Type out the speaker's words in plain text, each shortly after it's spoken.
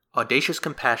Audacious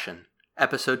Compassion,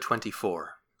 Episode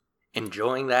 24.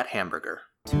 Enjoying that hamburger.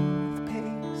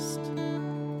 Toothpaste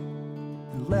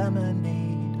and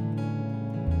lemonade,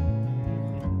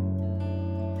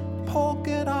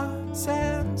 polka dots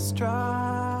and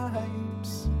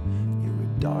stripes. You're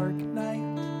a dark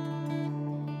night,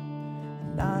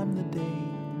 and I'm the day.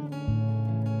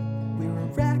 We're a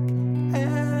wreck,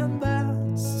 and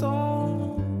that's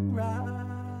alright.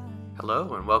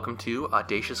 Hello, and welcome to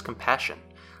Audacious Compassion,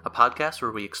 a podcast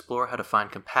where we explore how to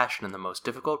find compassion in the most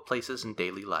difficult places in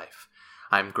daily life.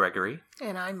 I'm Gregory.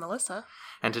 And I'm Melissa.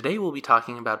 And today we'll be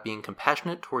talking about being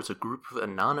compassionate towards a group of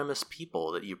anonymous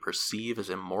people that you perceive as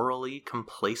immorally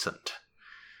complacent.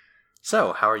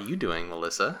 So, how are you doing,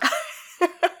 Melissa?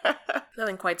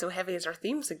 Nothing quite so heavy as our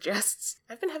theme suggests.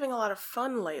 I've been having a lot of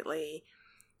fun lately,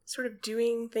 sort of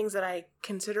doing things that I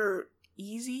consider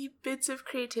easy bits of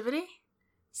creativity.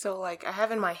 So, I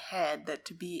have in my head that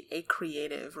to be a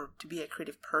creative or to be a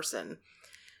creative person,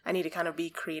 I need to kind of be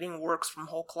creating works from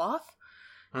whole cloth.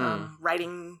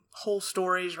 Writing whole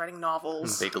stories, writing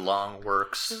novels. Big, long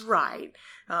works. Right.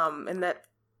 And that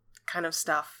kind of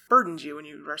stuff burdens you when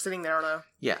you are sitting there on a...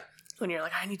 Yeah. When you're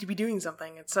like, I need to be doing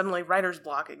something, and suddenly writer's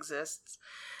block exists.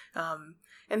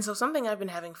 And so something I've been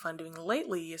having fun doing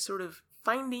lately is sort of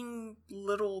finding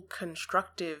little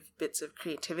constructive bits of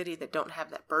creativity that don't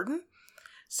have that burden.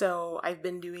 So I've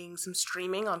been doing some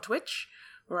streaming on Twitch,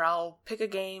 where I'll pick a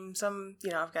game,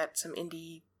 I've got some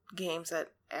indie games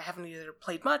that I haven't either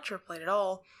played much or played at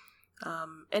all,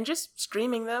 and just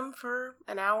streaming them for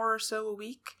an hour or so a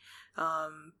week.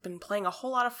 Been playing a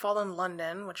whole lot of Fallen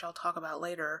London, which I'll talk about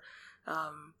later,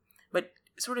 but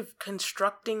sort of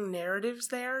constructing narratives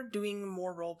there, doing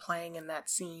more role-playing in that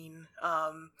scene.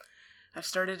 I've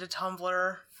started a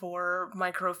Tumblr for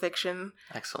microfiction.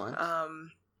 Excellent.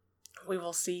 We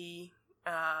will see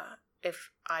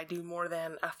if I do more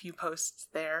than a few posts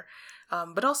there.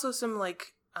 But also some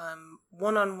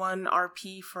one-on-one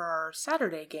RP for our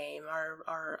Saturday game,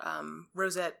 our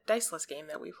Rosette Diceless game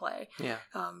that we play. Yeah.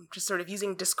 Just sort of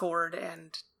using Discord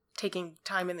and taking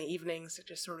time in the evenings to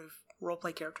just sort of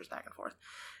roleplay characters back and forth.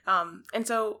 And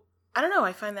so, I don't know,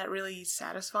 I find that really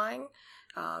satisfying.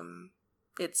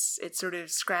 It's sort of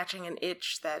scratching an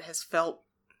itch that has felt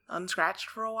unscratched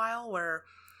for a while, where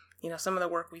some of the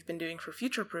work we've been doing for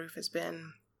Future Proof has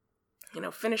been,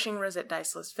 finishing Rosette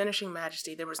Diceless, finishing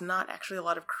Majesty. There was not actually a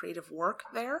lot of creative work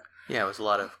there. Yeah, it was a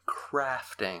lot of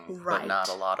crafting, right, but not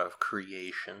a lot of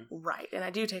creation. Right, and I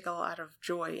do take a lot of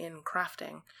joy in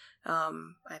crafting.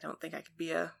 I don't think I could be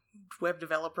a web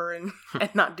developer and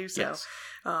not do so. Yes.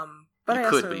 But you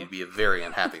could, but you'd be a very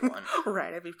unhappy one.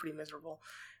 Right, I'd be pretty miserable.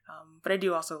 But I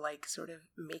do also like sort of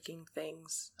making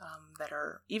things that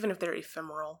are, even if they're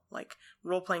ephemeral, like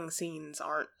role-playing scenes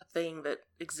aren't a thing that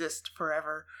exist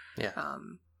forever. Yeah.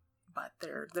 But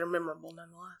they're memorable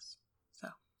nonetheless. So.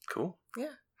 Cool.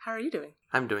 Yeah. How are you doing?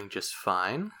 I'm doing just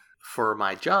fine. For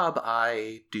my job,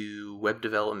 I do web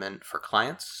development for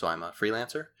clients, so I'm a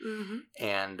freelancer. Mm-hmm.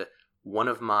 And one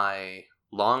of my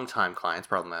longtime clients,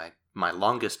 probably my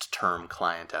longest term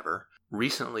client ever,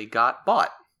 recently got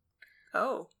bought.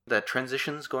 Oh. The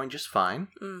transition's going just fine,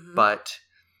 mm-hmm. but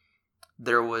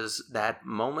there was that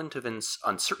moment of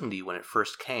uncertainty when it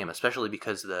first came, especially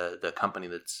because the company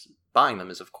that's buying them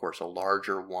is, of course, a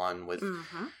larger one with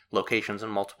mm-hmm. locations in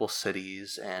multiple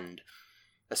cities, and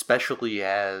especially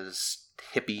as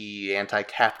hippie,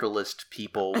 anti-capitalist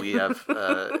people, we have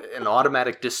an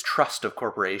automatic distrust of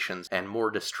corporations, and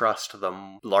more distrust the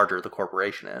larger the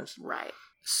corporation is. Right.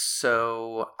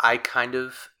 So I kind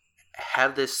of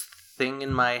have this thing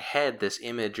in my head, this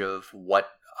image of what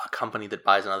a company that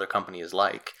buys another company is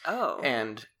like. Oh.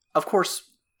 And, of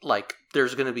course,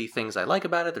 there's going to be things I like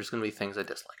about it, there's going to be things I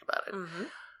dislike about it. Mm-hmm.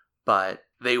 But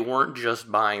they weren't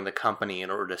just buying the company in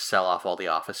order to sell off all the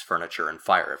office furniture and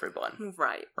fire everyone.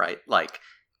 Right. Right?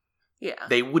 Yeah.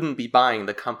 They wouldn't be buying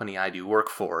the company I do work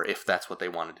for if that's what they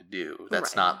wanted to do.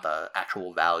 That's right. not the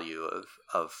actual value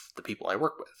of the people I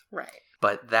work with. Right.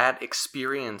 But that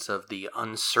experience of the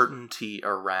uncertainty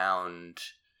around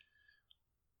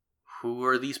who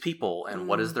are these people and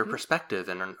what is their mm-hmm. perspective,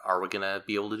 and are we going to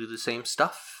be able to do the same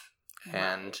stuff? Right.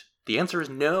 And the answer is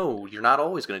no, you're not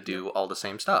always going to do all the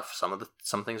same stuff.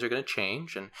 Some things are going to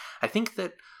change, and I think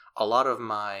that a lot of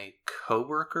my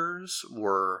coworkers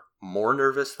were more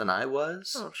nervous than I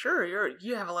was. Oh, sure.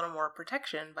 You have a little more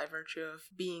protection by virtue of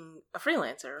being a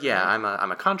freelancer. Right? Yeah,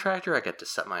 I'm a contractor. I get to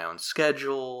set my own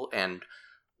schedule, and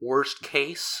worst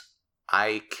case,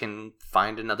 I can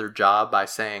find another job by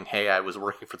saying, hey, I was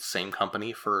working for the same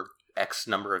company for X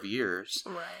number of years.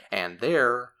 Right. And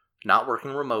they're not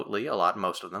working remotely,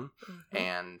 most of them, mm-hmm.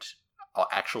 and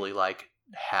actually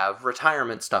have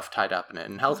retirement stuff tied up in it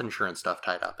and health insurance stuff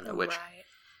tied up in it, which, Right.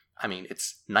 I mean,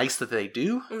 it's nice that they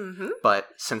do, Mm-hmm. but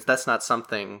since that's not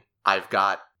something I've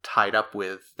got tied up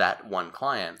with that one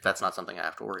client, that's not something I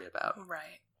have to worry about.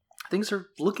 Right. Things are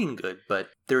looking good, but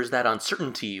there's that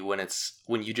uncertainty when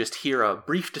you just hear a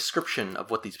brief description of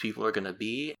what these people are going to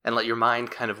be and let your mind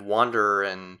kind of wander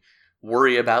and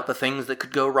worry about the things that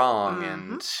could go wrong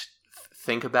and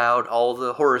think about all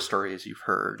the horror stories you've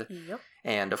heard. Yep.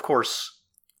 And of course,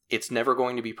 it's never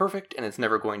going to be perfect and it's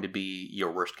never going to be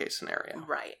your worst case scenario.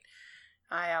 Right.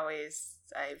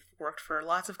 I've worked for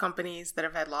lots of companies that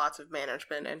have had lots of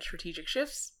management and strategic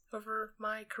shifts over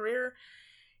my career.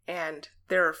 And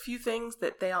there are a few things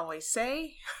that they always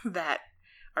say that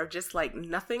are just like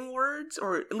nothing words,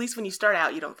 or at least when you start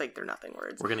out, you don't think they're nothing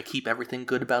words. We're going to keep everything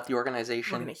good about the We're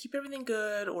organization. going to keep everything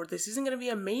good, or this isn't going to be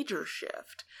a major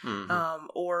shift. Mhm.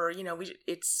 Or,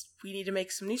 we need to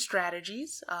make some new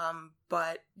strategies,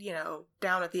 but,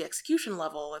 down at the execution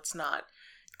level, it's not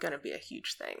going to be a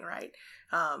huge thing, right?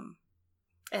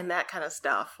 And that kind of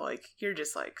stuff, like, you're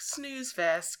just like, snooze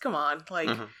fest, come on, like...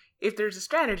 Mhm. If there's a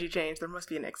strategy change, there must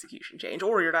be an execution change,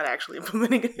 or you're not actually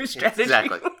implementing a new strategy.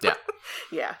 Exactly, yeah.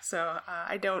 Yeah, so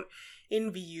I don't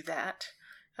envy you that.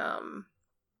 And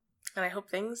I hope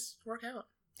things work out.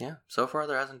 Yeah, so far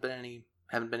there haven't been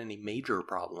any major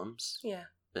problems. Yeah.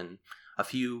 Been a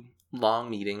few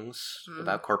long meetings Mm.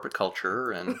 about corporate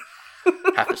culture and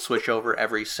have to switch over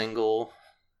every single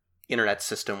internet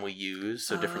system we use.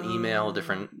 So different email, Oh.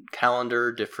 different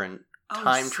calendar, different Oh,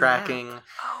 time snap. tracking.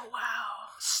 Oh, wow.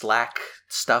 Slack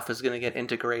stuff is going to get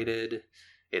integrated.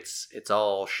 It's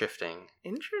all shifting.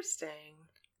 Interesting.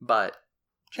 But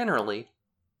generally,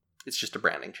 it's just a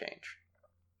branding change.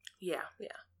 Yeah.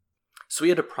 So we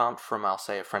had a prompt from, I'll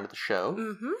say, a friend of the show.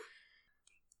 Mm-hmm.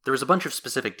 There was a bunch of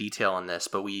specific detail in this,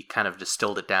 but we kind of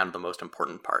distilled it down to the most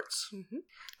important parts. Mm-hmm.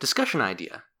 Discussion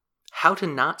idea. How to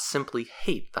not simply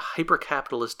hate the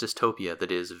hyper-capitalist dystopia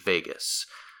that is Vegas.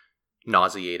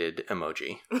 Nauseated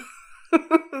emoji.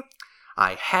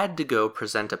 I had to go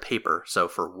present a paper, so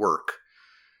for work.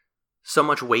 So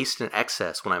much waste and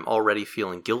excess when I'm already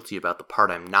feeling guilty about the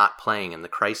part I'm not playing in the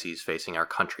crises facing our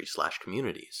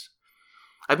country/communities.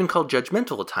 I've been called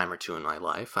judgmental a time or two in my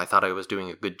life. I thought I was doing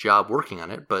a good job working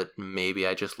on it, but maybe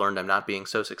I just learned I'm not being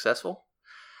so successful.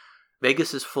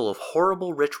 Vegas is full of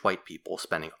horrible rich white people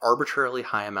spending arbitrarily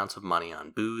high amounts of money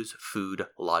on booze, food,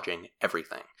 lodging,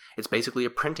 everything. It's basically a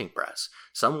printing press.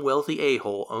 Some wealthy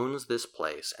a-hole owns this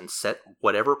place and set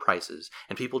whatever prices,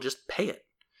 and people just pay it.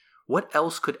 What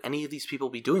else could any of these people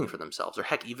be doing for themselves, or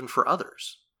heck, even for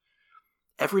others?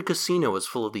 Every casino is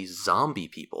full of these zombie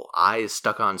people, eyes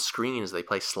stuck on screen as they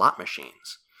play slot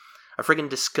machines. A friggin'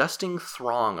 disgusting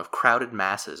throng of crowded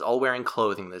masses, all wearing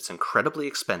clothing that's incredibly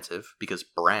expensive, because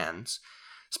brands,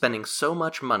 spending so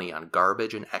much money on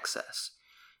garbage and excess.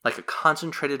 Like a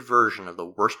concentrated version of the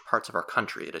worst parts of our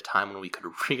country at a time when we could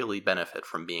really benefit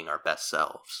from being our best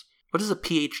selves. What does a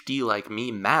PhD like me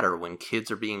matter when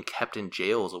kids are being kept in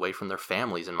jails away from their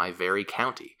families in my very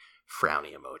county?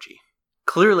 Frowny emoji.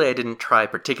 Clearly I didn't try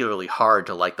particularly hard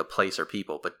to like the place or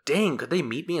people, but dang, could they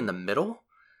meet me in the middle?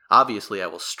 Obviously, I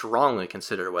will strongly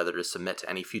consider whether to submit to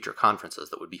any future conferences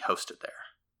that would be hosted there.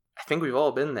 I think we've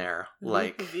all been there.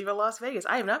 Like, Viva Las Vegas.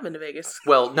 I have not been to Vegas.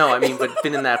 well, no, I mean, but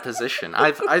been in that position.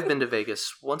 I've been to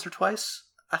Vegas once or twice,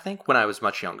 I think, when I was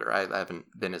much younger. I haven't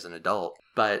been as an adult.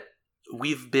 But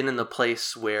we've been in the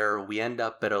place where we end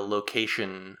up at a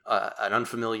location, an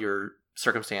unfamiliar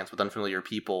circumstance with unfamiliar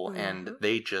people, and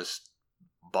they just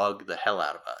bug the hell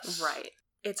out of us. Right.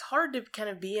 It's hard to kind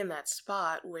of be in that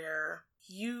spot where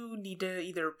you need to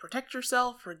either protect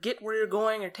yourself or get where you're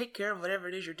going or take care of whatever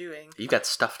it is you're doing. You've got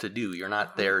stuff to do. You're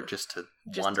not there just to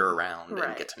wander around and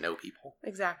right. get to know people.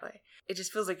 Exactly. It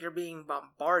just feels like you're being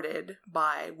bombarded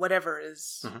by whatever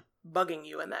is bugging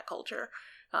you in that culture.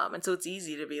 And so it's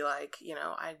easy to be like,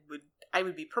 I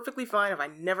would be perfectly fine if I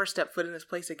never step foot in this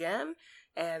place again.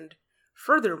 And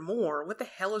furthermore, what the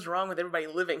hell is wrong with everybody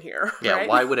living here? Yeah, right?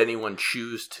 Why would anyone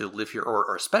choose to live here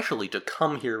or especially to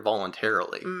come here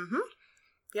voluntarily? Mm-hmm.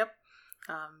 Yep.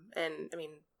 And I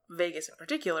mean, Vegas in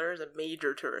particular is a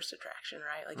major tourist attraction,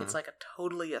 right? Like it's like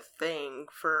totally a thing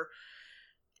for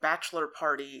bachelor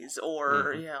parties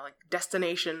or, like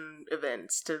destination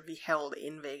events to be held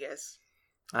in Vegas.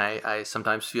 I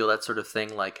sometimes feel that sort of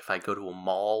thing, like if I go to a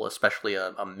mall, especially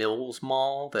a Mills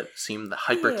mall that seem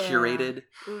hyper-curated,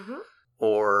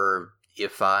 or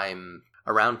if I'm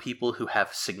around people who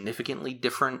have significantly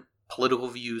different political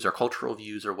views or cultural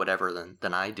views or whatever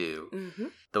than I do,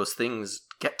 those things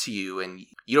get to you and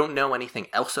you don't know anything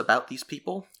else about these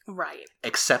people. Right.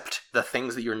 Except the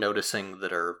things that you're noticing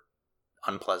that are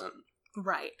unpleasant.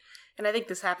 Right. And I think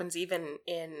this happens even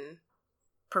in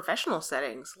professional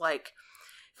settings. Like,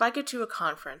 if I go to a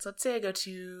conference, let's say I go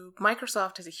to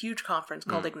Microsoft has a huge conference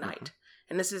called Ignite.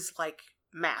 And this is like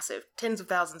massive, tens of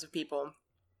thousands of people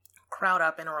crowd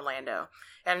up in Orlando.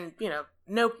 And,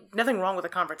 nothing wrong with the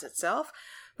conference itself,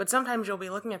 but sometimes you'll be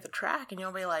looking at the track and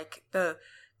you'll be like, the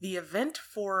event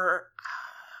for,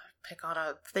 pick on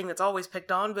a thing that's always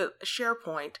picked on, but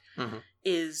SharePoint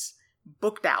is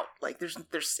booked out. Like there's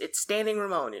it's standing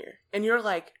room only. And you're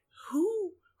like,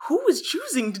 who is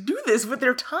choosing to do this with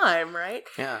their time, right?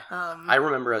 Yeah. I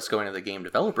remember us going to the Game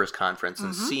Developers Conference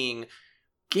and seeing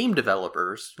game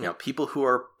developers, people who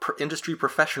are industry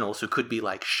professionals who could be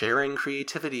like sharing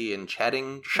creativity and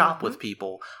chatting shop with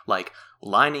people, like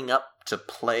lining up to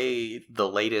play the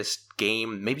latest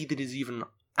game, maybe that is even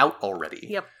out already.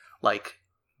 Yep. Like,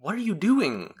 what are you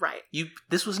doing? Right.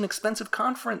 This was an expensive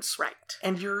conference. Right.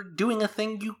 And you're doing a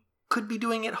thing you could be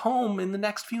doing at home in the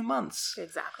next few months.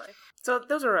 Exactly. So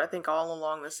those are, I think, all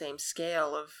along the same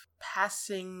scale of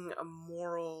passing a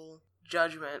moral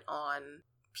judgment on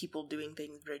people doing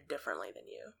things very differently than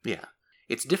you. Yeah.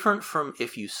 It's different from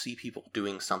if you see people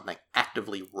doing something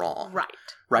actively wrong.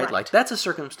 Right. Like, that's a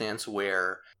circumstance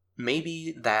where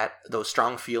maybe those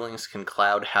strong feelings can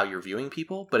cloud how you're viewing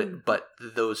people, but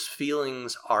those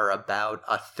feelings are about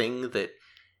a thing that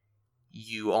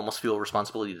you almost feel a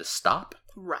responsibility to stop.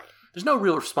 Right. There's no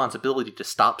real responsibility to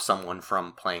stop someone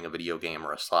from playing a video game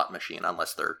or a slot machine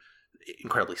unless they're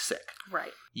incredibly sick.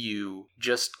 Right. You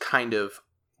just kind of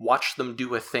watch them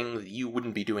do a thing that you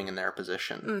wouldn't be doing in their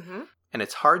position. Mm-hmm. And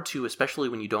it's hard to, especially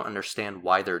when you don't understand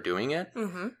why they're doing it,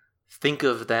 think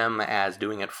of them as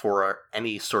doing it for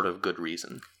any sort of good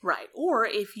reason. Right. Or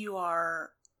if you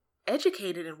are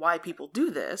educated in why people do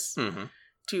this,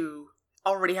 to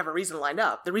already have a reason lined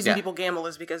up. The reason people gamble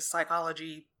is because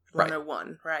psychology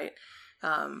 101, right?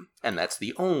 And that's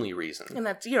the only reason. And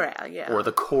that's, yeah. Or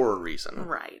the core reason.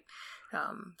 Right.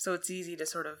 So it's easy to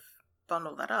sort of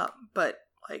bundle that up. But,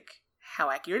 like, how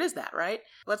accurate is that, right?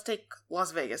 Let's take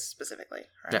Las Vegas specifically,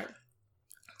 right? Yeah.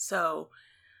 So,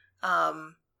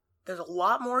 there's a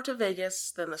lot more to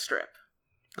Vegas than the Strip.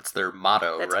 That's their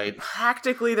motto, That's right?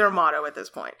 Practically their motto at this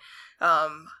point.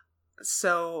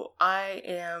 So I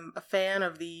am a fan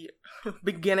of the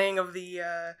beginning of the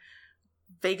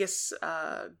Vegas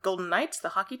Golden Knights, the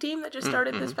hockey team that just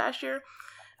started this past year.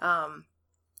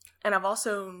 And I've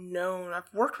also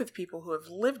I've worked with people who have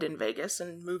lived in Vegas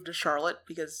and moved to Charlotte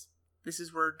because this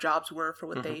is where jobs were for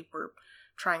what they were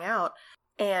trying out.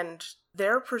 And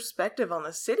their perspective on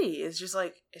the city is just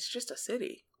like, it's just a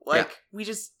city. Like,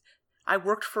 I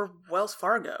worked for Wells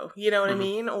Fargo, you know what I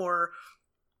mean? Or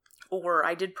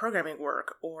I did programming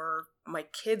work, or my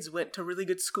kids went to really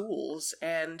good schools.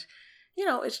 And,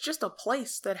 it's just a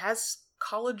place that has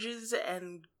colleges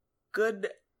and good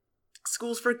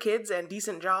schools for kids and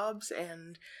decent jobs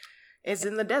and is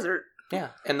in the desert. Yeah.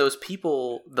 And those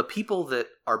people, the people that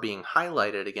are being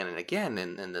highlighted again and again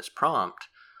in this prompt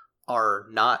are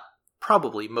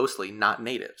mostly not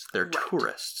natives. They're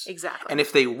tourists. Exactly. And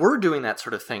if they were doing that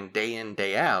sort of thing day in,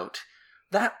 day out,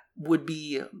 that would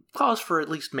be cause for at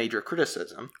least major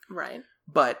criticism. Right.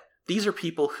 But these are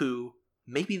people who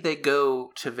maybe they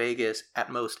go to Vegas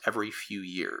at most every few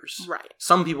years. Right.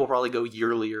 Some people probably go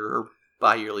yearly or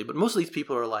bi-yearly, but most of these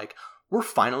people are like, we're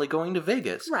finally going to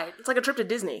Vegas. Right. It's like a trip to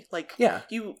Disney. Like, yeah.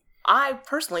 I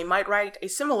personally might write a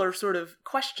similar sort of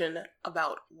question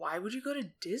about why would you go to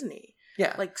Disney?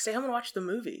 Yeah. Like, stay home and watch the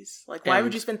movies. Like, why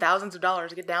would you spend thousands of dollars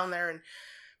to get down there and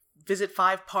visit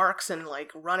 5 parks and,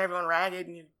 like, run everyone ragged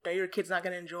and you know your kid's not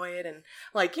going to enjoy it? And,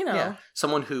 like, Yeah.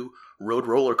 Someone who rode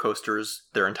roller coasters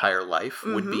their entire life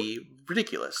would be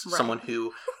ridiculous. Right. Someone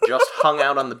who just hung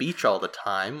out on the beach all the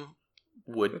time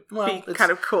would be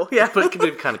kind of cool, yeah. But it could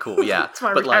be kind of cool, yeah. It's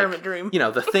my retirement dream.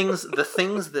 The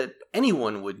things that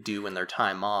anyone would do in their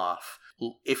time off,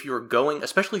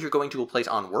 especially if you're going to a place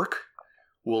on work,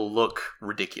 will look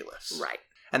ridiculous. Right.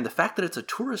 And the fact that it's a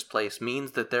tourist place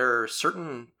means that there are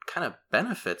certain kind of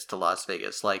benefits to Las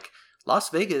Vegas. Like, Las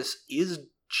Vegas is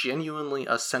genuinely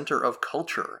a center of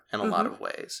culture in a lot of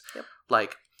ways. Yep.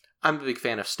 Like, I'm a big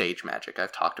fan of stage magic.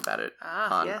 I've talked about it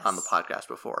on the podcast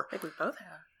before. I think we both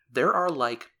have. There are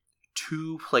like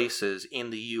 2 places in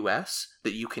the U.S.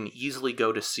 that you can easily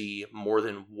go to see more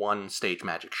than one stage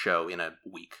magic show in a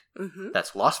week. Mm-hmm.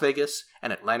 That's Las Vegas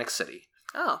and Atlantic City.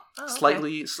 Oh, okay.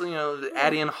 Slightly,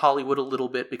 add in Hollywood a little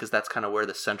bit because that's kind of where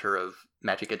the center of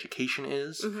magic education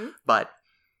is. Mm-hmm. But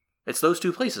it's those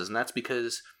 2 places, and that's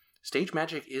because stage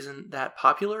magic isn't that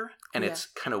popular, and it's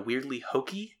kind of weirdly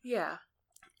hokey. Yeah.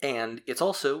 And it's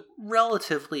also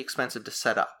relatively expensive to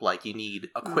set up. Like, you need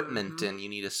equipment Mhm. and you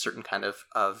need a certain kind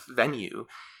of venue.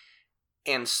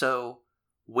 And so,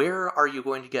 where are you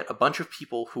going to get a bunch of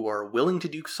people who are willing to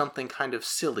do something kind of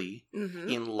silly Mm-hmm.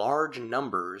 in large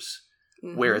numbers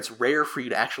Mm-hmm. where it's rare for you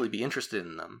to actually be interested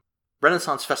in them?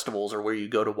 Renaissance festivals are where you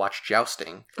go to watch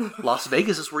jousting. Las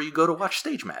Vegas is where you go to watch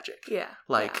stage magic. Yeah.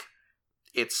 Like,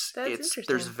 yeah. it's That's there's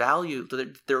interesting. value.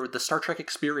 The Star Trek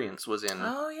experience was in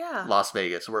Oh, yeah. Las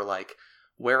Vegas, where, like,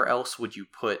 where else would you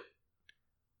put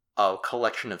a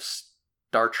collection of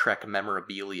Star Trek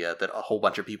memorabilia that a whole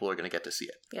bunch of people are going to get to see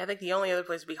it? Yeah, I think the only other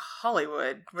place would be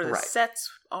Hollywood, where the Right. sets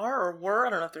are or were. I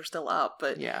don't know if they're still up,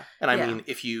 but Yeah. And I Yeah. mean,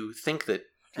 if you think that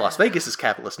Las Vegas is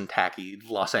capitalist and tacky,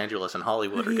 Los Angeles and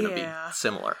Hollywood are going to Yeah. be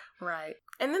similar. Right.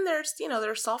 And then there's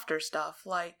softer stuff,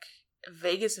 like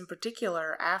Vegas in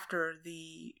particular, after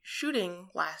the shooting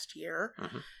last year,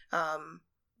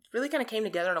 really kind of came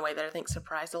together in a way that I think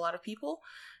surprised a lot of people.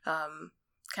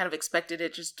 Kind of expected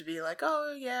it just to be like,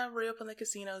 oh, yeah, reopen the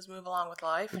casinos, move along with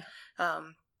life.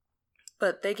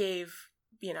 But they gave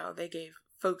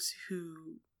folks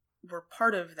who were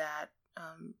part of that,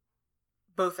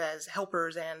 both as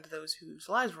helpers and those whose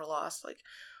lives were lost, like,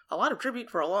 a lot of tribute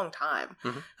for a long time.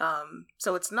 Mhm.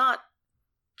 So it's not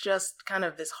just kind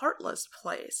of this heartless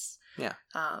place. Yeah.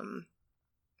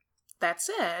 That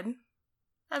said,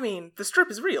 I mean, the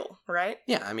Strip is real, right?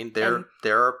 Yeah, I mean, And-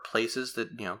 there are places that,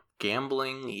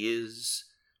 gambling is,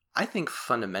 I think,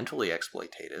 fundamentally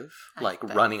exploitative, like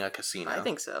I- running a casino. I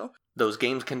think so. Those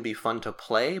games can be fun to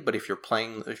play, but if you're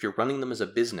running them as a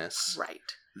business, Right.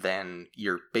 then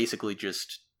you're basically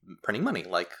just printing money,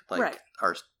 like Right.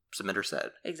 our submitter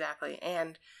said. Exactly.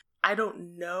 And I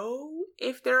don't know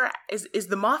if there is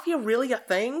the mafia really a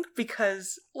thing,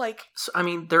 because, like, So, I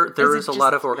mean, there Is is it a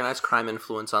lot just- of organized crime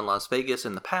influence on Las Vegas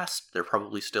in the past. There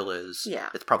probably still is. Yeah.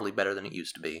 It's probably better than it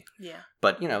used to be. yeah.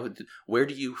 But, where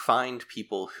do you find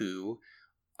people who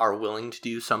are willing to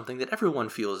do something that everyone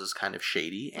feels is kind of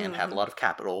shady and have a Mhm. lot of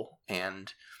capital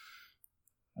and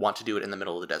want to do it in the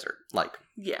middle of the desert? Like,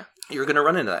 Yeah. you're going to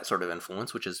run into that sort of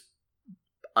influence, which is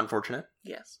unfortunate,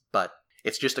 Yes. but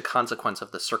it's just a consequence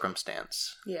of the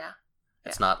circumstance. Yeah.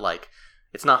 It's not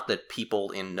that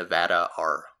people in Nevada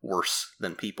are worse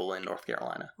than people in North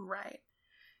Carolina. Right.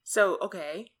 So,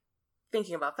 okay,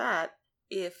 thinking about that,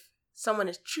 if someone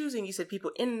is choosing, you said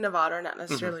people in Nevada are not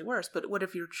necessarily worse, but what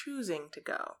if you're choosing to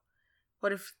go?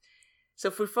 So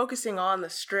if we're focusing on the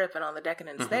Strip and on the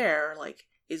decadence Mhm. there, like,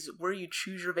 is where you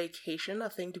choose your vacation a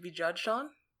thing to be judged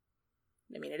on?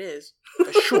 I mean, it is.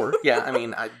 Sure, yeah. I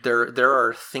mean, there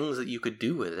are things that you could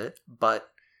do with it,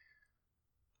 but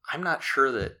I'm not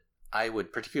sure that I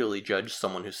would particularly judge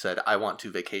someone who said, I want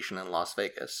to vacation in Las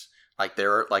Vegas. Like,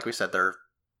 like we said, there are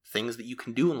things that you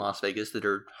can do in Las Vegas that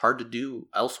are hard to do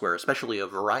elsewhere, especially a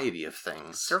variety of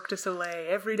things. Cirque du Soleil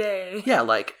every day. Yeah,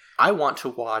 like, I want to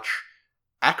watch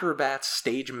acrobats,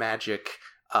 stage magic,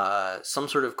 some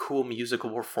sort of cool musical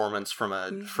performance from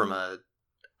a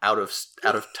out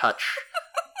of touch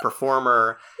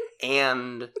performer,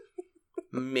 and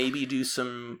maybe do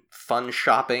some fun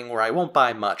shopping where I won't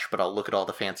buy much, but I'll look at all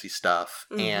the fancy stuff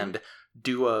Mhm. and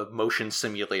do a motion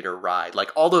simulator ride,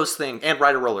 like all those things, and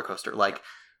ride a roller coaster. Like,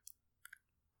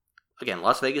 again,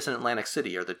 Las Vegas and Atlantic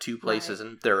City are the two places, Right.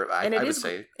 and they're I And would it is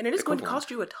say going to equivalent.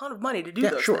 cost you a ton of money to do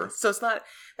Yeah, those sure. things. So it's not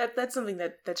that's something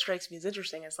that strikes me as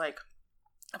interesting. It's like,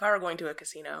 if I were going to a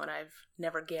casino, and I've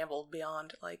never gambled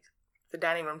beyond, like, the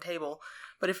dining room table,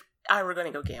 but if I were going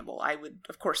to go gamble, I would,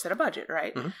 of course, set a budget,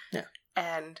 right? Mhm, yeah.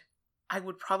 And I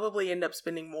would probably end up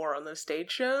spending more on those stage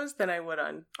shows than I would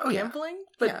on Oh, yeah. gambling.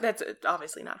 But Yeah. that's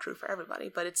obviously not true for everybody.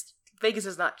 But Vegas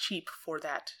is not cheap for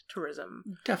that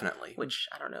tourism, Definitely. which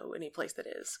I don't know any place that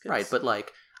is. Right, but,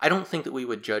 like, I don't think that we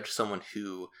would judge someone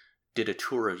who did a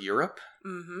tour of Europe,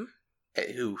 Mm-hmm.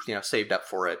 who, saved up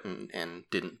for it and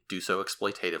didn't do so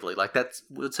exploitatively. Like, that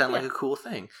would sound like Yeah. a cool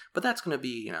thing. But that's going to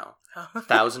be,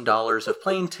 $1,000 of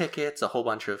plane tickets, a whole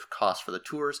bunch of costs for the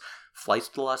tours. Flights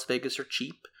to Las Vegas are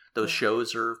cheap. Those Yeah.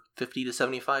 shows are $50 to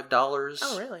 $75,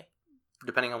 Oh, really?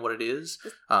 depending on what it is.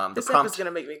 This- The This prompt, is going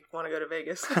to make me want to go to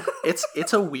Vegas.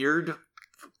 it's a weird,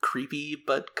 creepy,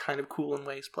 but kind of cool in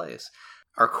ways place.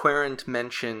 Our querent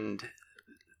mentioned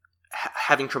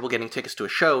having trouble getting tickets to a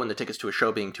show, and the tickets to a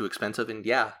show being too expensive, and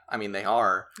yeah, I mean, they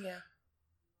are. Yeah.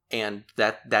 And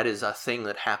that is a thing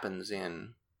that happens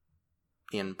in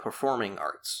performing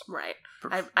arts. Right.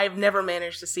 I've never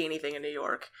managed to see anything in New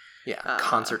York. Yeah,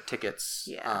 concert tickets.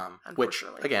 yeah, Which,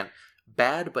 unfortunately. again,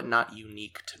 bad but not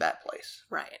unique to that place.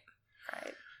 Right.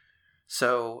 Right.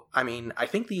 So, I mean, I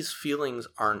think these feelings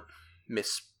aren't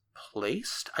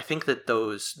misplaced. I think that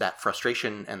that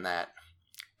frustration and that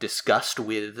disgust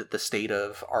with the state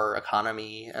of our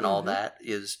economy and all Mhm. that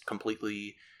is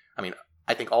completely, I mean,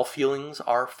 I think all feelings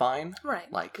are fine.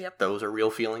 Right. Like, Yep. those are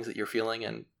real feelings that you're feeling,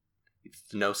 and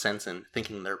it's no sense in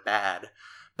thinking they're bad.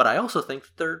 But I also think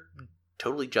that they're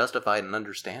totally justified and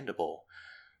understandable.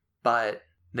 But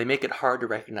they make it hard to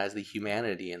recognize the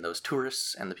humanity in those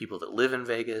tourists and the people that live in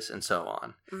Vegas and so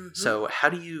on. Mhm. So how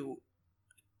do you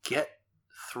get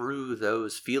through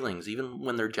those feelings, even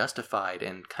when they're justified,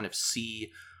 and kind of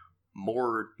see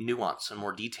more nuance and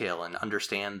more detail and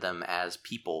understand them as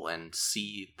people and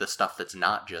see the stuff that's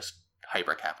not just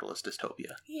hyper-capitalist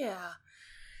dystopia? Yeah.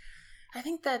 I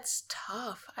think that's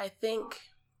tough. I think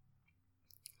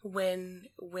when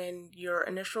your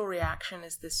initial reaction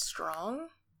is this strong,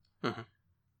 Mhm.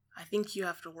 I think you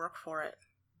have to work for it.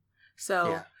 So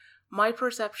Yeah. my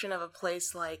perception of a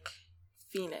place like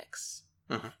Phoenix,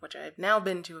 Mhm. which I've now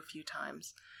been to a few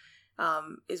times,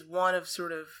 is one of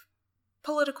sort of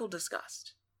political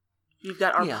disgust. You've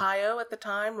got Yeah. Arpaio at the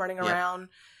time running Yep. around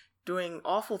doing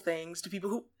awful things to people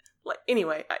who, like,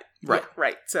 anyway, Right. yeah,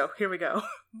 right. So here we go.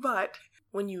 But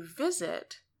when you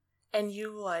visit and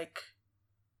you, like,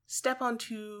 step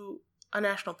onto a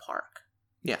national park.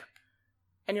 Yeah.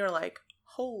 And you're like,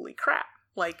 holy crap.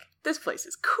 Like, this place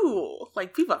is cool.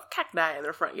 Like, people have cacti in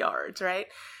their front yards, right?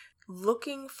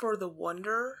 Looking for the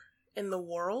wonder in the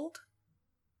world,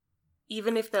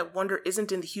 even if that wonder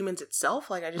isn't in the humans itself,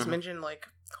 like I just Mhm. mentioned, like,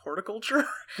 horticulture,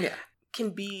 Yeah.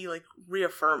 can be, like,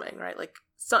 reaffirming, right? Like,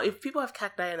 so if people have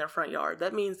cacti in their front yard,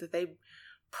 that means that they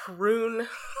prune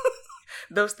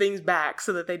those things back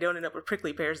so that they don't end up with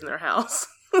prickly pears in their house.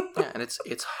 Yeah, and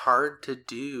it's hard to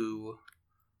do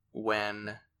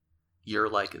when you're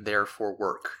like there for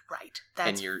work. Right. That's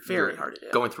and you're very hard to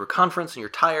do. Going through a conference and you're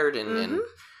tired and Mhm.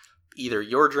 either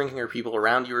you're drinking or people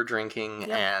around you are drinking,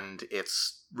 Yeah. and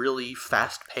it's really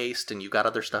fast paced and you've got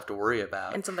other stuff to worry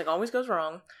about. And something always goes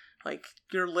wrong. Like,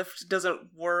 your lift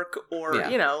doesn't work, or, Yeah.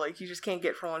 you know, like, you just can't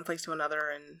get from one place to another.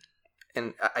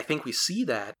 And I think we see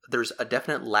that there's a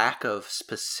definite lack of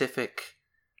specific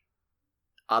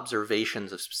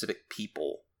observations of specific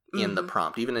people in the Mhm.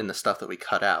 prompt, even in the stuff that we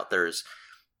cut out. There's,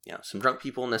 some drunk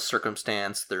people in this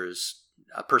circumstance. There's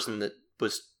a person that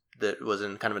was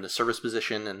in kind of in a service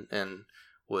position and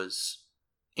was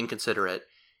inconsiderate,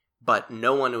 but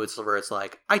no one where it's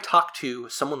like, I talked to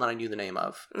someone that I knew the name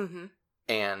of. Mm-hmm.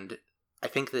 And I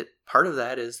think that part of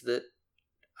that is that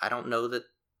I don't know that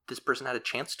this person had a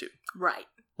chance to. Right.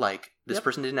 Like, this Yep.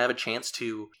 person didn't have a chance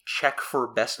to check for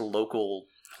best local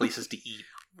places to eat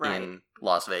Right. in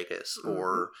Las Vegas,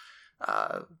 or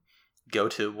go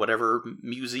to whatever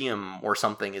museum or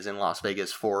something is in Las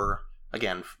Vegas for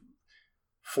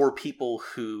people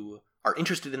who are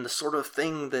interested in the sort of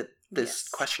thing that this Yes.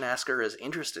 question asker is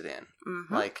interested in.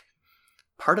 Mm-hmm. Like,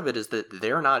 part of it is that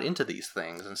they're not into these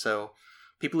things, and so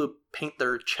people who paint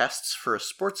their chests for a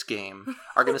sports game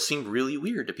are going to seem really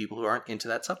weird to people who aren't into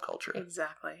that subculture.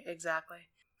 Exactly.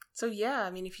 So, yeah,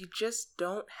 I mean, if you just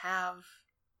don't have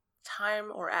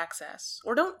time or access,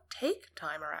 or don't take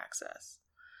time or access,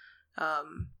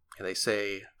 They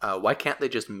say, why can't they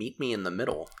just meet me in the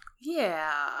middle?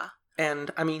 yeah.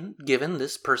 And, I mean, given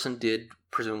this person did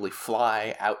presumably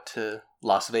fly out to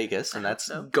Las Vegas, and I hope that's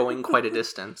so. going quite a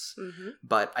distance, Mm-hmm.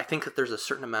 but I think that there's a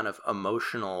certain amount of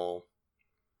emotional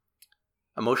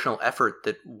effort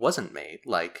that wasn't made.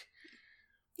 Like,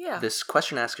 Yeah. this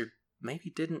question asker maybe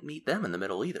didn't meet them in the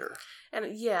middle either.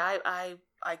 And yeah,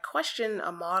 I question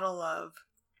a model of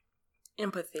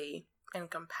empathy and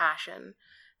compassion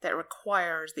that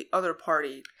requires the other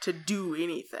party to do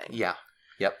anything. Yeah.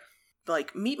 Yep.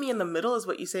 Like, meet me in the middle is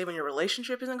what you say when your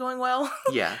relationship isn't going well.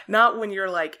 Yeah. Not when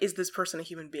you're like, is this person a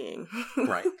human being?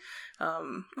 Right.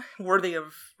 Worthy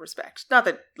of respect. Not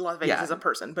that Las Vegas Yeah. is a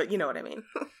person, but you know what I mean.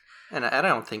 And I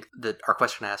don't think that our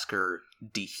question asker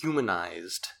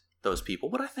dehumanized those people,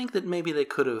 but I think that maybe they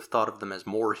could have thought of them as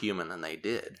more human than they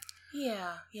did.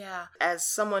 Yeah. As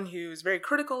someone who's very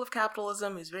critical of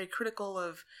capitalism, who's very critical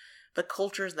of the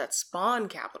cultures that spawn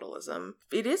capitalism,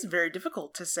 it is very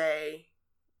difficult to say,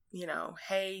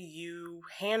 hey, you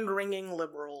hand-wringing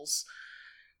liberals,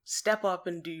 step up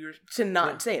and to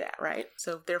not say that, right?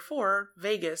 So therefore,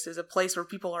 Vegas is a place where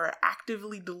people are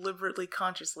actively, deliberately,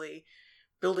 consciously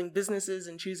building businesses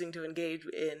and choosing to engage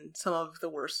in some of the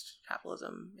worst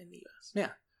capitalism in the U.S. Yeah.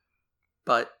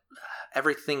 But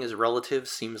everything is relative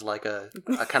seems like a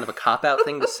kind of a cop-out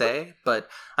thing to say. But,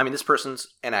 I mean, this person's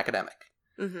an academic.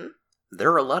 Mm-hmm.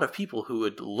 There are a lot of people who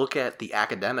would look at the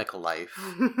academic life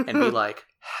and be like,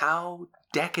 how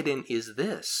decadent is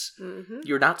this? Mm-hmm.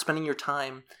 You're not spending your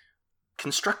time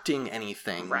constructing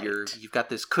anything. Right. You've got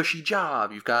this cushy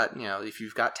job. You've got, if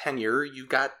you've got tenure, you've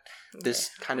got this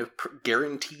kind of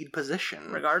guaranteed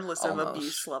position. Regardless of almost.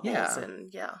 abuse levels. Yeah.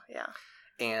 And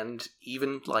And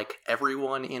even, like,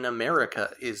 everyone in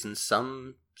America is in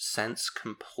some sense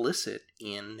complicit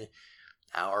in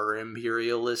our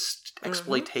imperialist,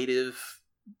 exploitative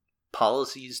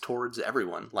policies towards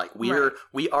everyone. Like,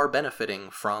 we are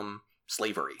benefiting from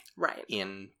slavery. Right.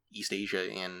 In East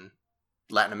Asia, in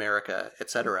Latin America,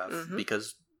 etc., Mm-hmm.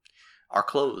 because our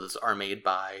clothes are made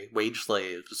by wage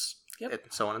slaves, Yep.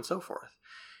 and so on and so forth.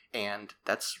 And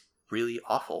that's really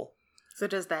awful. So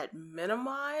does that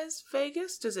minimize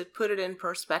Vegas? Does it put it in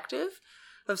perspective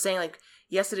of saying, like,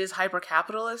 yes, it is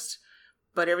hyper-capitalist,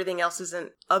 but everything else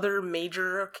isn't, other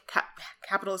major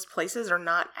capitalist places are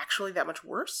not actually that much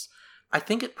worse? I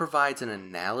think it provides an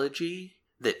analogy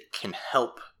that can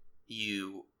help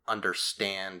you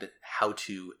understand how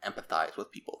to empathize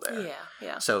with people there.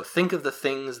 Yeah. So think of the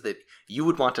things that you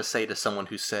would want to say to someone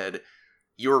who said,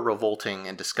 you're revolting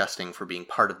and disgusting for being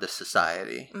part of this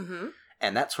society. Mm-hmm.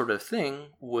 And that sort of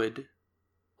thing would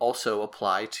also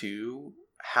apply to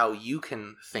how you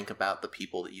can think about the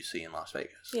people that you see in Las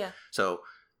Vegas. Yeah. So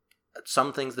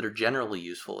some things that are generally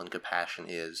useful in compassion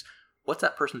is, what's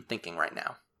that person thinking right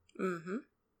now? Mm-hmm.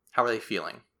 How are they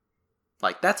feeling?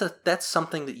 Like, that's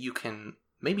something that you can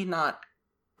maybe not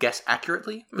guess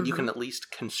accurately, but you can at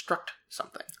least construct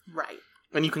something. Right.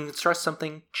 And you can construct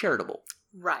something charitable.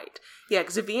 Right. Yeah,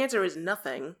 because if the answer is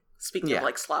nothing, speaking of,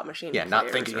 like, slot machine not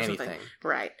players thinking or something, anything.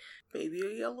 right,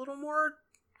 maybe a little more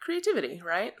creativity,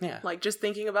 right? Yeah. Like, just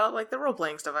thinking about, like, the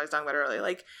role-playing stuff I was talking about earlier.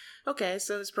 Like, okay,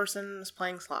 so this person is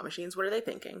playing slot machines. What are they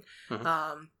thinking?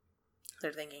 Mhm.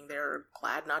 They're thinking they're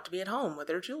glad not to be at home with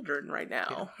their children right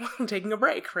now, taking a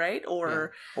break, right?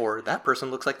 Or that person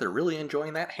looks like they're really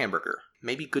enjoying that hamburger.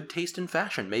 Maybe good taste in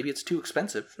fashion. Maybe it's too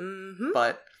expensive. Mm-hmm.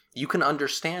 But you can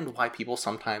understand why people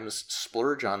sometimes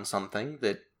splurge on something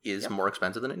that is more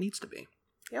expensive than it needs to be.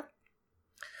 Yep.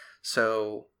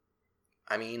 So,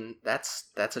 I mean, that's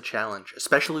a challenge,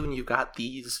 especially when you've got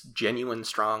these genuine,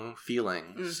 strong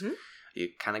feelings. Mm-hmm. You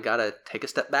kind of got to take a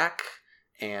step back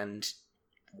and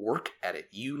work at it.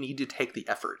 You need to take the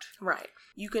effort. Right.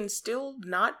 You can still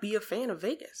not be a fan of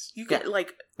Vegas. You can,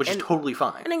 which is totally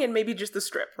fine. And again, maybe just the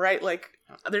Strip, right? Like,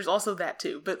 there's also that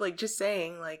too. But, like, just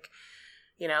saying, like,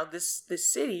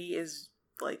 this city is,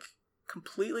 like,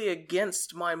 completely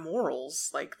against my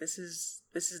morals. Like, this is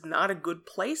not a good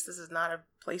place. This is not a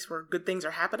place where good things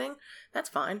are happening. That's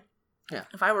fine. Yeah.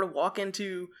 If I were to walk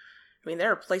into,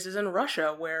 there are places in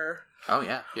Russia where Oh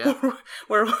yeah.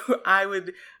 where I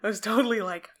was totally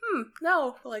like,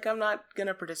 no, like, I'm not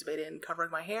gonna participate in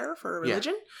covering my hair for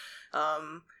religion.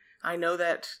 I know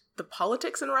that the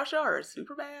politics in Russia are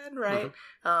super bad, right?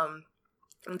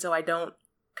 And so I don't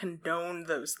condone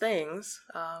those things,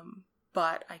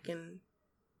 but I can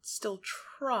still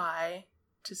try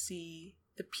to see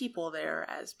the people there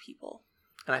as people.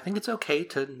 And I think it's okay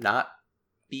to not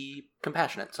be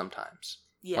compassionate sometimes.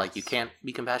 Yes. Like, you can't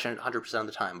be compassionate 100% of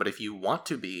the time, but if you want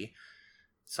to be,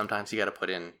 sometimes you got to put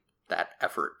in that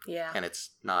effort. Yeah. And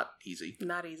it's not easy.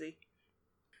 Not easy.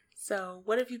 So,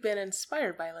 what have you been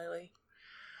inspired by lately?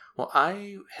 Well,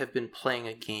 I have been playing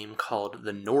a game called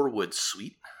The Norwood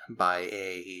Suite by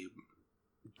a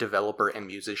developer and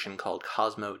musician called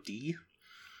Cosmo D.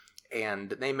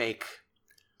 And they make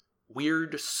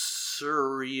weird,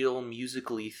 surreal,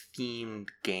 musically themed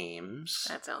games.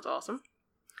 That sounds awesome.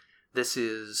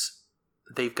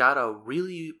 They've got a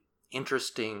really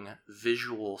interesting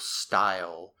visual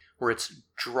style where it's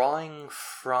drawing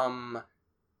from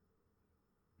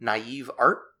naive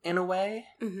art in a way.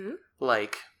 Mm-hmm.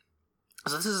 Like,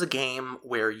 so this is a game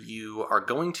where you are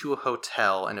going to a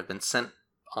hotel and have been sent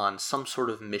on some sort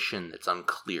of mission that's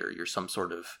unclear. You're some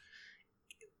sort of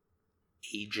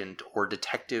agent or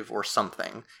detective or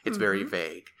something. It's very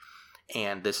vague.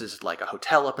 And this is like a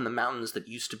hotel up in the mountains that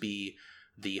used to be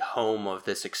the home of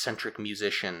this eccentric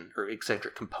musician or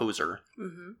eccentric composer.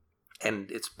 Mm-hmm. And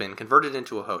it's been converted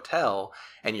into a hotel,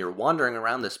 and you're wandering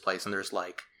around this place, and there's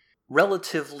like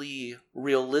relatively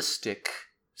realistic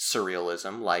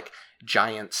surrealism, like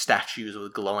giant statues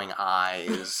with glowing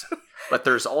eyes. But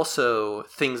there's also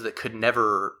things that could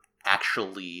never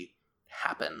actually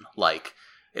happen. Like,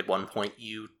 at one point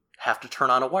you have to turn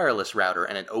on a wireless router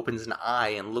and it opens an eye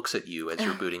and looks at you as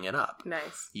you're booting it up.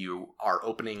 Nice. You are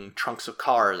opening trunks of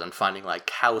cars and finding like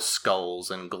cow skulls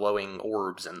and glowing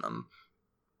orbs in them.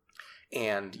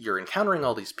 And you're encountering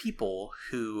all these people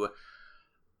who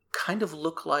kind of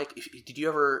look like... Did you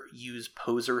ever use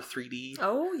Poser 3D?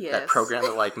 Oh, yes. That program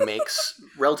that like makes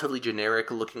relatively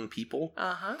generic looking people?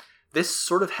 Uh-huh. This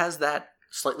sort of has that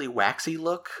slightly waxy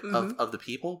look of the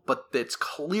people, but it's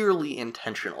clearly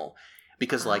intentional.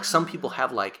 Because, like, some people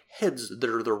have, like, heads that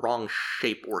are the wrong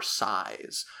shape or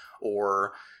size,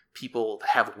 or people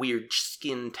have weird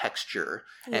skin texture,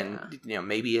 and, you know,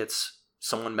 maybe it's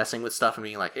someone messing with stuff and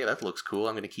being like, hey, that looks cool,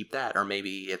 I'm going to keep that, or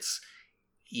maybe it's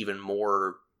even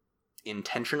more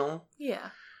intentional. Yeah.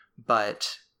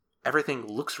 But everything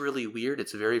looks really weird.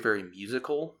 It's very, very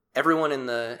musical. Everyone in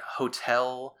the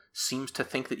hotel seems to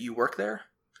think that you work there.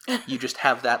 You just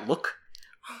have that look.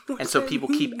 And so people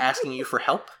keep asking you for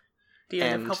help. Do you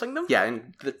end up helping them? Yeah,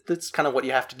 and that's kind of what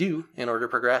you have to do in order to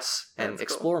progress and That's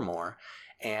explore more.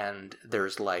 And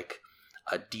there's like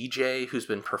a DJ who's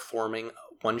been performing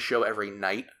one show every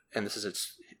night, and this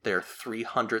is their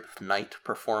 300th night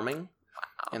performing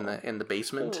in the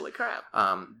basement. Holy crap.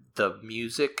 The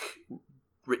music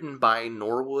written by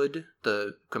Norwood,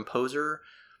 the composer,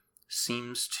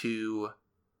 seems to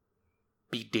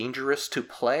be dangerous to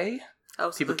play. Oh,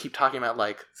 so people keep talking about,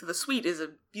 like... So the suite is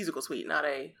a musical suite, not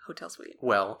a hotel suite.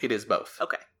 Well, it is both.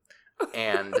 Okay.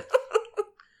 And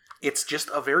it's just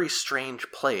a very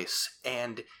strange place.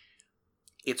 And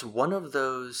it's one of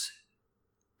those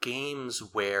games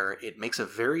where it makes a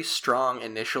very strong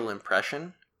initial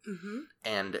impression. Mm-hmm.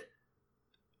 And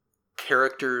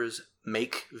characters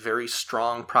make very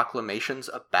strong proclamations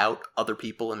about other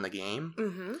people in the game.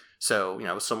 Mm-hmm. So, you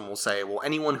know, someone will say, well,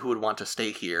 anyone who would want to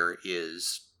stay here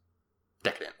is...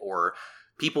 decadent, or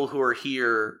people who are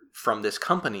here from this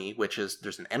company, which is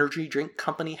there's an energy drink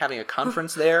company having a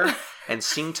conference there and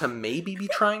seem to maybe be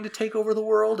trying to take over the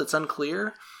world. It's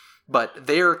unclear, but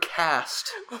they're cast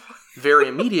very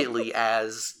immediately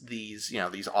as these, you know,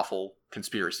 these awful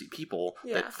conspiracy people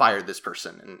that fired this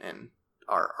person and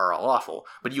are all awful.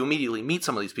 But you immediately meet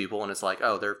some of these people and it's like,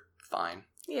 oh, they're fine.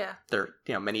 Yeah. They're,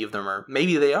 you know, many of them are,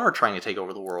 maybe they are trying to take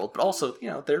over the world, but also, you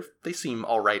know, they seem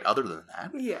all right other than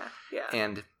that. Yeah, yeah.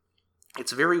 And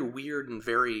it's very weird and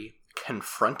very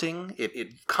confronting.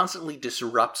 It constantly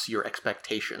disrupts your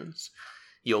expectations.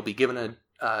 You'll be given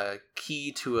a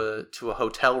key to a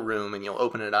hotel room and you'll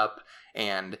open it up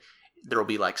and there'll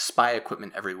be like spy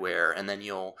equipment everywhere, and then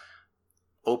you'll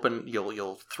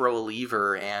throw a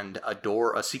lever and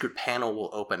a secret panel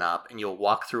will open up and you'll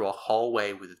walk through a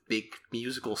hallway with big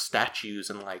musical statues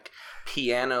and like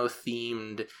piano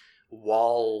themed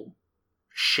wall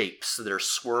shapes that are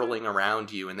swirling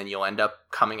around you, and then you'll end up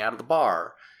coming out of the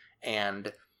bar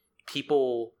and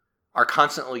people are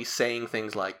constantly saying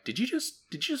things like, did you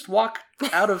just walk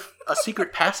out of a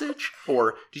secret passage,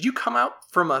 or did you come out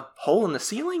from a hole in the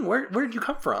ceiling? Where did you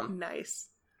come from? Nice.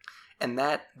 And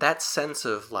that sense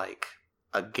of, like,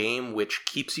 a game which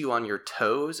keeps you on your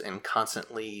toes and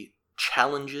constantly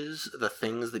challenges the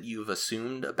things that you've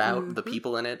assumed about the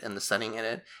people in it and the setting in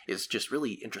it is just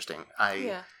really interesting.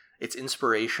 It's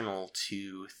inspirational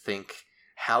to think,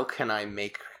 how can I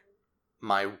make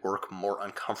my work more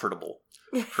uncomfortable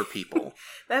for people?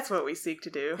 That's what we seek to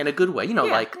do. In a good way. You know,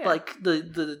 like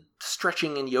the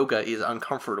stretching in yoga is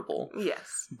uncomfortable.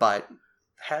 Yes. But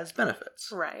has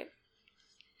benefits. Right.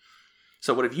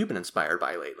 So what have you been inspired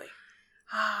by lately?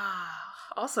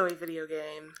 Also a video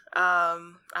game.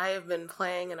 I have been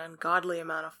playing an ungodly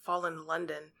amount of Fallen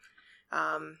London,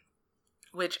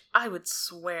 which I would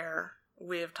swear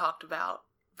we have talked about,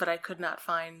 but I could not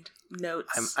find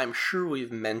notes. I'm sure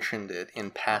we've mentioned it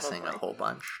in passing a whole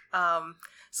bunch.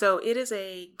 So it is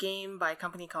a game by a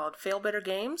company called Fail Better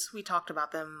Games. We talked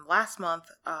about them last month,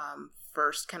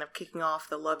 first kind of kicking off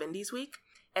the Love Indies Week.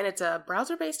 And it's a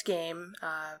browser-based game,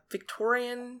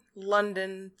 Victorian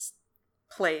London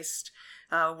placed,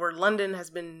 where London has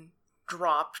been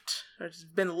dropped, or it's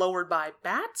been lowered by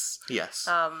bats. Yes.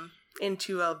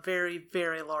 Into a very,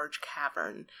 very large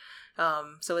cavern.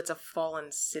 So it's a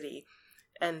fallen city.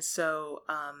 And so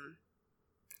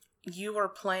you are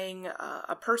playing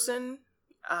a person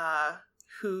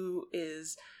who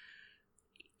is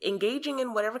engaging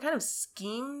in whatever kind of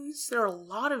schemes. There are a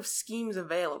lot of schemes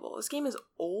available. This game is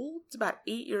old. It's about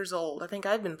 8 years old. I think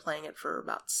I've been playing it for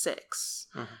about 6,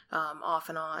 off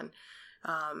and on.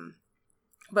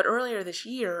 But earlier this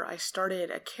year, I started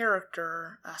a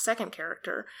second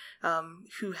character,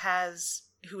 who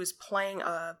is playing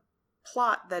a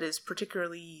plot that is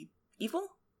particularly evil,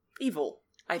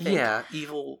 I think. Yeah,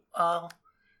 evil,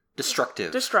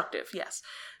 destructive. Destructive, yes.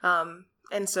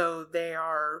 And so they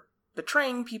are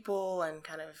betraying people and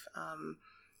kind of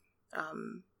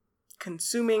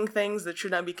consuming things that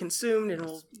should not be consumed, and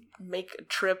will make a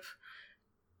trip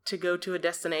to go to a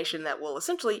destination that will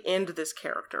essentially end this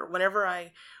character. Whenever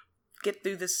I get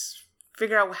through this,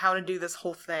 figure out how to do this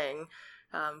whole thing,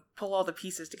 pull all the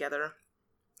pieces together,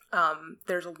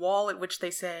 there's a wall at which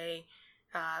they say,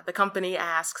 the company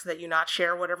asks that you not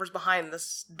share whatever's behind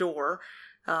this door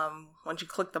once you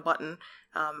click the button,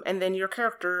 and then your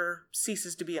character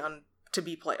ceases to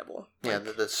be playable. Yeah,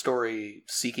 Like, the story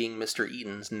seeking Mr.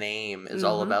 Eaton's name is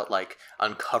all about, like,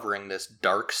 uncovering this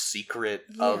dark secret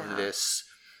of this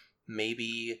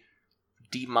maybe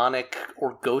demonic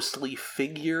or ghostly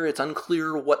figure. It's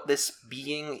unclear what this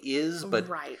being is, but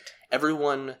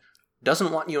everyone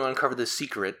doesn't want you to uncover this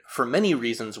secret for many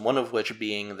reasons, one of which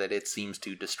being that it seems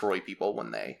to destroy people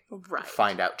when they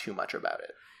find out too much about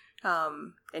it.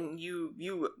 And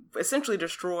you essentially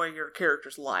destroy your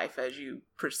character's life as you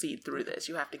proceed through this.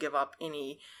 You have to give up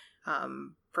any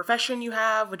profession you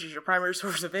have, which is your primary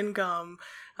source of income.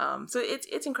 So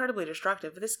it's incredibly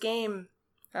destructive. This game,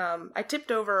 I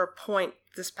tipped over a point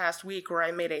this past week where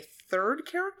I made a third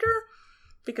character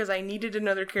because I needed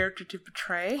another character to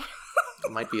portray.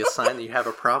 It might be a sign that you have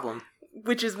a problem.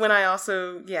 Which is when I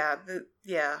also,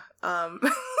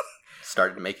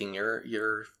 started making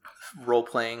your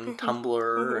role-playing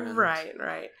Tumblr.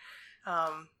 Right.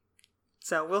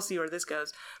 So we'll see where this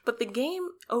goes. But the game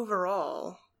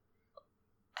overall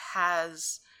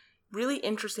has really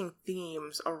interesting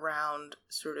themes around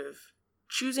sort of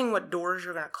choosing what doors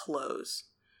you're going to close.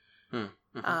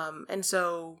 Mm-hmm. And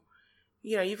so,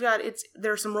 you've got,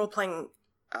 there's some role-playing,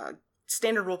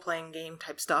 standard role-playing game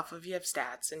type stuff if you have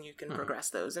stats and you can progress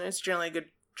those. And it's generally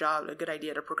a good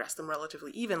idea to progress them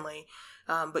relatively evenly.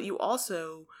 But you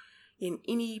also, in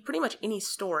pretty much any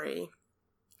story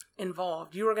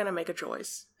involved, you are going to make a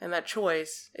choice. And that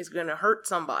choice is going to hurt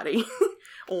somebody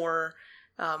or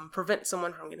prevent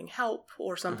someone from getting help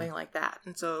or something like that.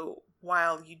 And so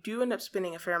while you do end up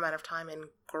spending a fair amount of time in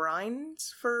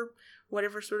grinds for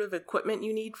whatever sort of equipment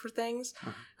you need for things,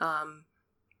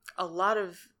 a lot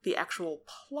of the actual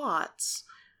plots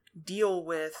deal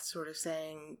with sort of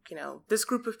saying, this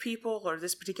group of people or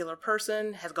this particular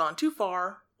person has gone too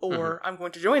far, or I'm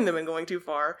going to join them in going too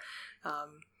far,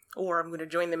 or I'm going to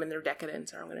join them in their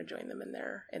decadence, or I'm going to join them in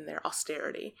their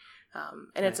austerity.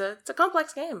 And it's a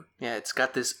complex game. Yeah, it's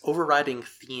got this overriding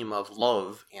theme of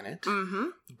love in it,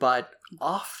 but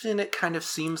often it kind of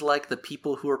seems like the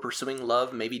people who are pursuing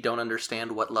love maybe don't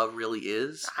understand what love really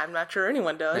is. I'm not sure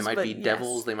anyone does. They might be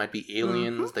devils, they might be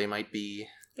aliens, they might be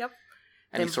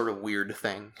any sort of weird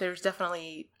thing. There's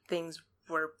definitely things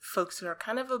where folks are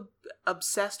kind of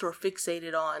obsessed or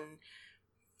fixated on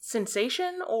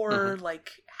sensation or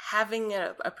like having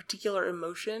a particular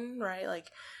emotion, right?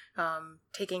 Like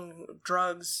taking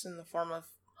drugs in the form of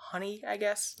honey, I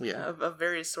guess, of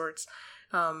various sorts,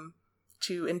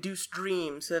 to induce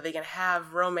dreams so that they can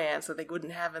have romance that they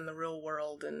wouldn't have in the real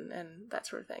world and that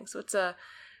sort of thing. So it's a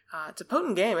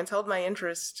potent game. It's held my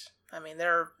interest. I mean,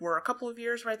 there were a couple of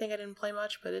years where I think I didn't play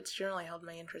much, but it's generally held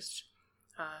my interest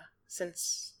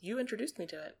since you introduced me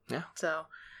to it. Yeah. So,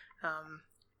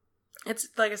 it's,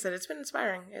 like I said, it's been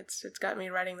inspiring. It's got me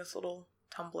writing this little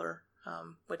Tumblr,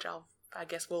 which I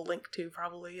guess we'll link to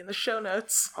probably in the show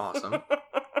notes. Awesome.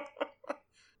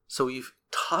 So we've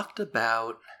talked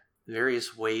about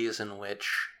various ways in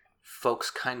which folks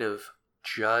kind of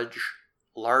judge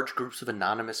large groups of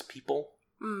anonymous people.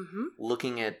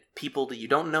 Looking at people that you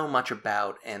don't know much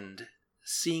about and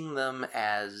seeing them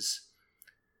as,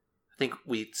 I think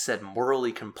we said,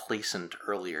 morally complacent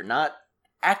earlier, not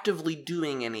actively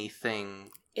doing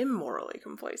anything. Immorally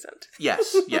complacent.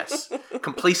 Yes.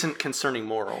 Complacent concerning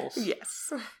morals.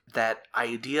 Yes. That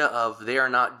idea of they are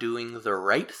not doing the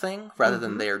right thing rather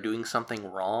than they are doing something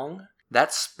wrong,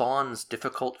 that spawns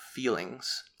difficult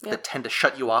feelings that tend to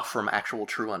shut you off from actual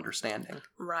true understanding.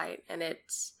 Right, and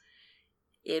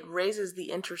it raises the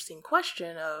interesting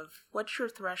question of what's your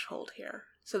threshold here?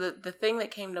 So the thing that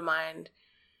came to mind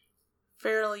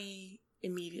fairly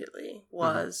immediately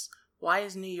was, why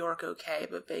is New York okay,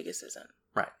 but Vegas isn't?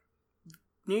 Right.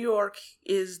 New York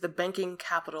is the banking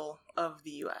capital of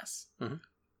the U.S.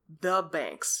 The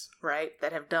banks, right,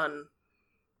 that have done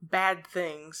bad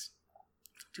things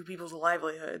to people's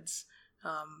livelihoods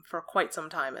for quite some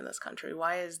time in this country.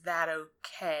 Why is that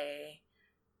okay,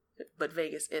 but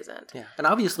Vegas isn't? Yeah, and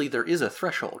obviously there is a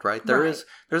threshold, right? There's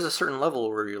a certain level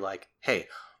where you're like, hey,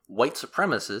 white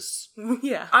supremacists,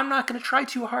 I'm not going to try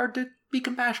too hard to be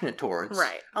compassionate towards.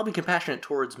 Right. I'll be compassionate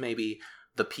towards maybe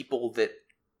the people that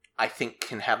I think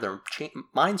can have their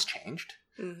minds changed,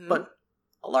 but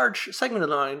a large segment of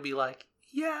them would be like,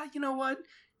 yeah, you know what?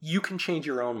 You can change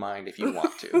your own mind if you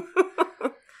want to.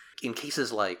 In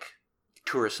cases like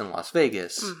tourists in Las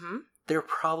Vegas, they're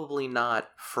probably not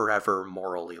forever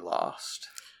morally lost.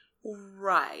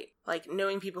 Right. Like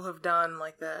knowing people who've done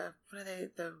like the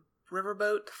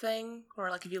riverboat thing, or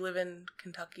like if you live in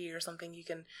Kentucky or something, you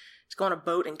can to go on a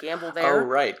boat and gamble Oh, there.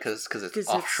 right, because it's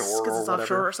offshore or whatever.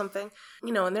 Offshore or something.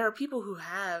 You know, and there are people who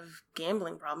have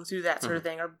gambling problems, who do that sort of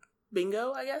thing. Or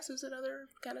bingo, I guess, is another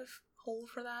kind of hole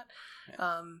for that.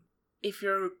 Yeah. If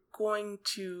you're going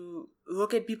to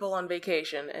look at people on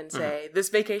vacation and say, this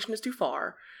vacation is too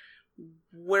far,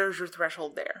 where's your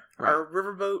threshold there? Right. Are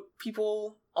riverboat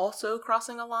people also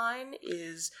crossing a line?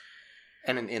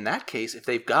 And in that case, if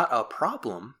they've got a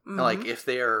problem, like if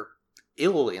they're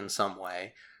ill in some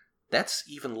way, that's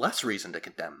even less reason to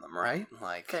condemn them, right?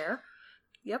 Like Fair.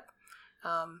 Yep.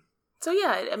 So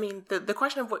yeah, I mean, the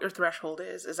question of what your threshold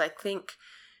is I think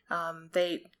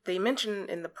they mention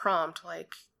in the prompt,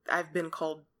 like, I've been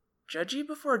called judgy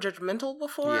before, judgmental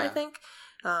before, I think.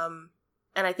 And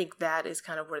I think that is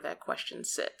kind of where that question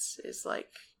sits, is like,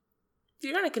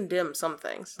 you're going to condemn some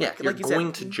things. Yeah, like, you're like you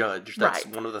going said, to judge. That's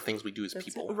right. one of the things we do as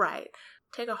people. Right.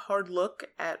 Take a hard look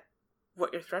at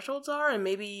what your thresholds are, and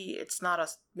maybe it's not a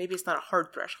hard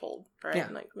threshold, right? Yeah.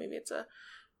 Like maybe it's a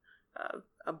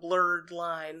blurred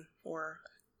line or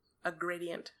a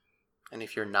gradient. And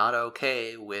if you're not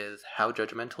okay with how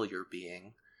judgmental you're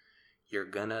being, you're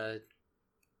gonna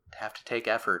have to take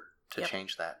effort to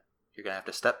change that. You're gonna have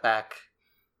to step back,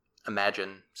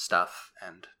 imagine stuff,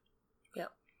 and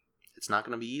it's not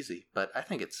gonna be easy, but I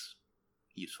think it's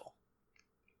useful.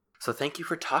 So thank you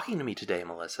for talking to me today,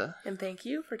 Melissa. And thank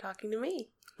you for talking to me.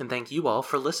 And thank you all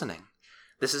for listening.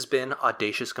 This has been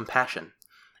Audacious Compassion.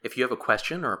 If you have a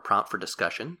question or a prompt for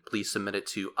discussion, please submit it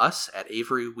to us at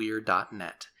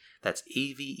averyweir.net. That's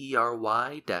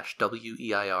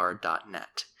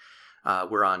avery-weir.net.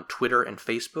 We're on Twitter and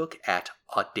Facebook at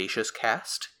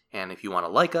AudaciousCast. And if you want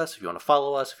to like us, if you want to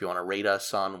follow us, if you want to rate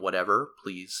us on whatever,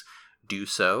 please do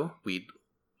so. We'd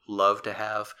love to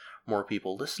have more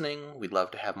people listening. We'd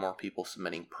love to have more people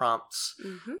submitting prompts.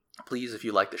 Please, if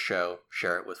you like the show,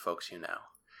 share it with folks you know.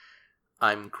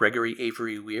 I'm Gregory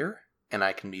Avery Weir, and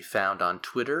I can be found on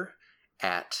Twitter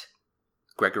at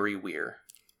Gregory Weir.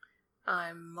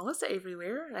 I'm Melissa Avery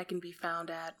Weir, and I can be found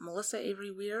at Melissa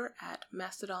Avery Weir at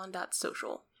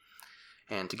mastodon.social.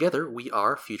 And together, we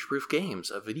are Futureproof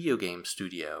Games, a video game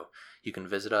studio. You can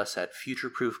visit us at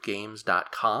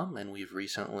futureproofgames.com, and we've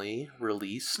recently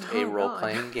released a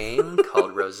role-playing game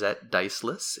called Rosette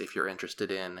Diceless, if you're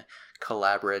interested in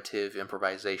collaborative,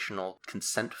 improvisational,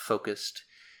 consent-focused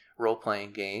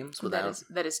role-playing games.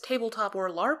 That is tabletop or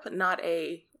LARP, not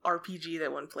a RPG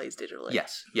that one plays digitally.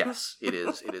 Yes, it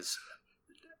is. It is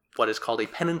what is called a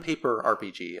pen and paper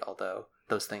RPG, although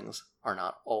those things are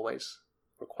not always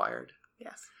required.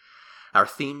 Yes. Our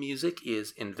theme music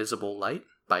is Invisible Light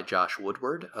by Josh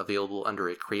Woodward, available under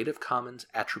a Creative Commons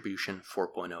Attribution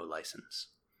 4.0 license.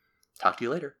 Talk to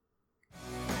you later.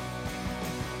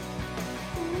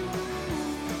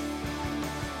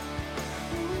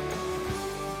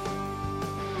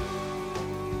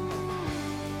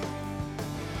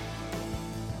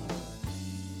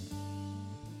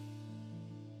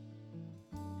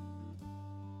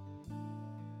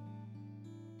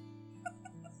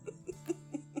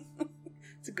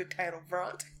 It's a good title,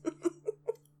 Bront.